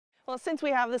Well, since we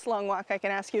have this long walk, I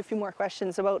can ask you a few more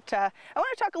questions about, I want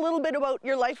to talk a little bit about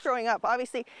your life growing up.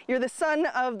 Obviously, you're the son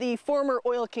of the former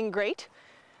Oil King great.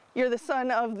 You're the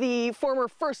son of the former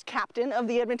first captain of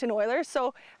the Edmonton Oilers.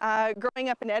 So growing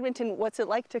up in Edmonton, what's it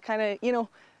like to kind of, you know,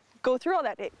 go through all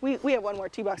that? We have one more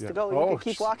tee box to go. You can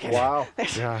keep walking. Wow.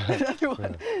 Another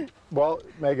one. Yeah. Well,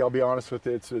 Meg, I'll be honest with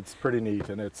you, it's pretty neat,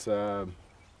 and it's, you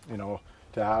know,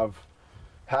 to have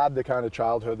had the kind of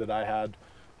childhood that I had,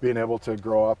 being able to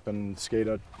grow up and skate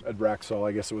at Rexall.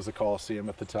 I guess it was the Coliseum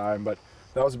at the time, but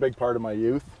that was a big part of my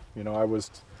youth. You know, I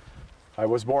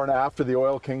was born after the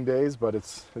Oil King days, but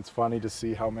it's funny to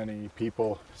see how many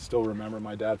people still remember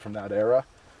my dad from that era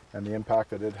and the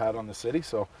impact that it had on the city.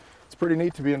 So it's pretty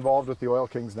neat to be involved with the Oil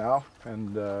Kings now,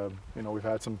 and you know, we've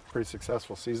had some pretty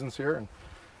successful seasons here and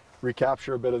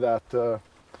recapture a bit of that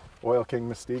Oil King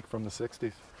mystique from the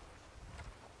 60s.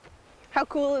 How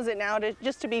cool is it now to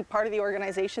just to be part of the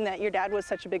organization that your dad was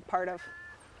such a big part of?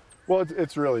 Well,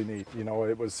 it's really neat. You know,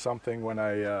 it was something when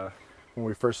when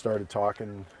we first started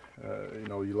talking. You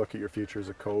know, you look at your future as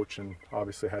a coach, and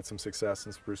obviously had some success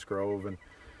in Spruce Grove. And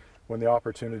when the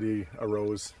opportunity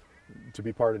arose to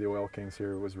be part of the Oil Kings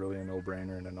here, it was really a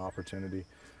no-brainer and an opportunity.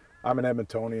 I'm an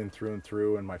Edmontonian through and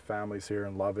through, and my family's here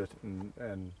and love it.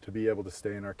 And to be able to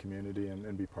stay in our community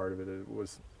and be part of it, it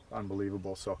was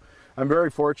unbelievable. So I'm very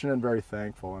fortunate and very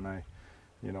thankful, and I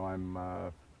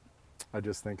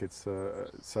just think it's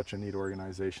such a neat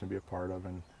organization to be a part of,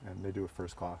 and they do it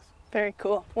first class. Very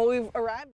cool. Well, we've arrived.